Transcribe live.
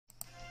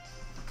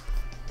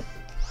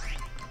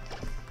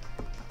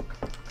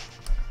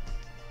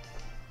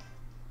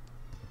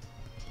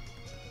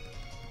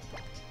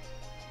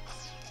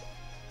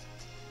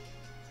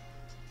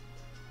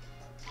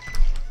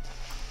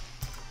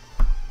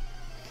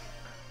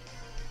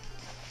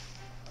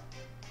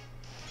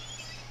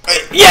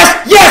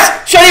Yes!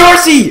 Yes! Shiny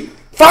Horsea!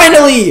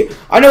 Finally!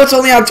 I know it's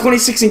only on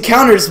 26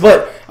 encounters,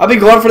 but I've been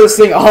going for this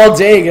thing all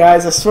day,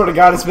 guys. I swear to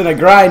God, it's been a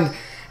grind.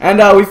 And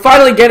we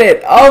finally get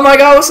it. Oh my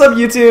God, what's up,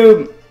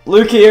 YouTube?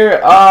 Luke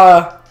here.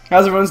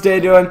 How's everyone's day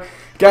doing?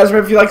 Guys,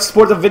 remember, if you like to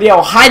support the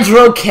video,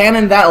 hydro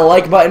cannon that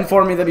like button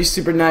for me. That'd be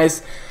super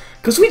nice.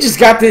 Because we just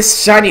got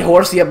this shiny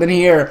Horsea up in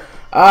here.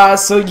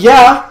 So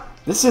yeah,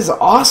 this is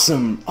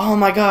awesome. Oh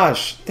my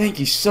gosh. Thank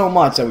you so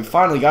much that we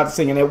finally got this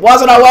thing, and it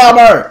wasn't a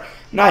whelmer.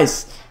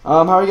 Nice.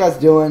 How are you guys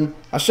doing?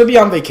 I should be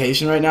on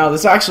vacation right now.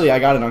 This actually, I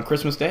got it on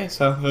Christmas Day,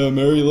 so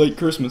merry late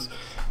Christmas.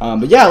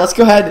 But yeah, let's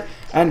go ahead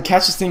and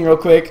catch this thing real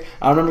quick.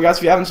 Remember, guys,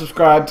 if you haven't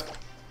subscribed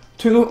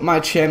to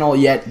my channel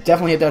yet,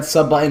 definitely hit that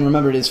sub button.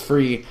 Remember, it is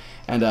free,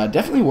 and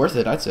definitely worth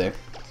it, I'd say.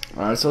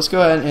 Alright, so let's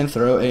go ahead and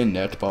throw a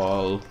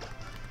netball.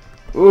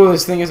 Ooh,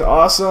 this thing is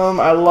awesome.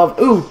 I love...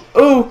 Ooh,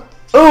 ooh,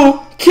 ooh!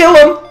 Kill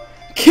him!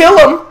 Kill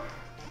him!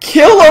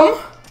 Kill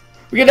him!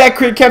 We get that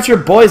crit capture,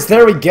 boys.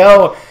 There we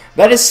go.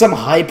 That is some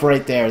hype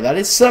right there. That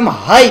is some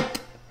hype.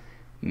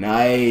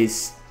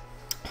 Nice.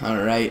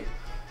 Alright.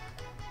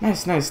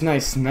 Nice, nice,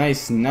 nice,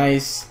 nice,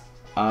 nice.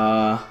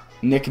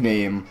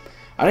 Nickname.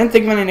 I didn't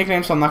think of any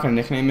nicknames, so I'm not going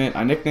to nickname it.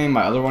 I nicknamed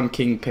my other one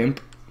King Pimp,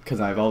 because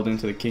I evolved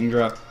into the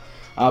Kingdra.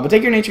 But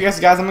take your nature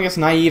guesses, guys. I'm going to guess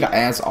naive,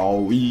 as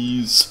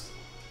always.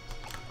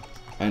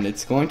 And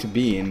it's going to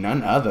be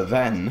none other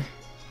than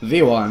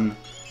the one,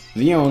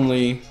 the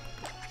only,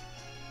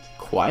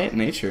 quiet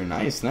nature.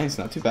 Nice, nice.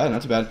 Not too bad,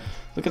 not too bad.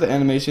 Look at the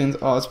animations.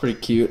 Oh, that's pretty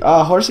cute.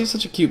 Horsea is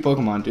such a cute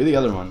Pokemon. Do the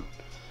other one.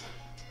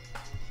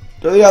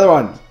 Do the other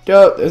one.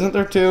 Isn't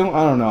there two?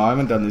 I don't know. I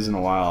haven't done these in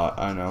a while.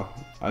 I know.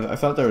 I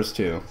thought there was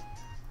two.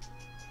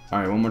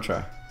 Alright, one more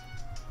try.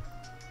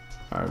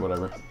 Alright,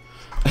 whatever.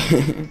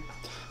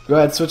 Go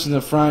ahead, switch to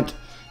the front.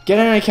 Get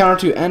an encounter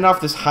to end off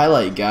this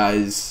highlight,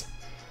 guys.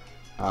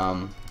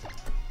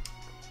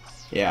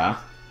 Yeah.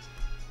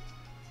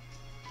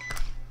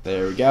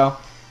 There we go.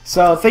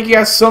 So, thank you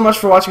guys so much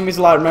for watching. It means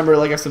a lot. Remember,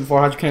 like I said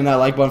before, how'd you claim that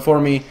like button for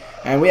me?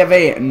 And we have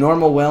a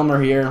normal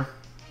Whelmer here.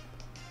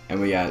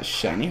 And we got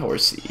shiny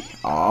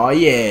Horsea. Aw,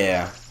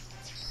 yeah.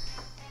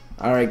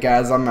 Alright,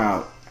 guys, I'm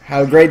out.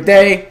 Have a great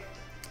day.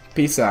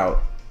 Peace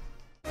out.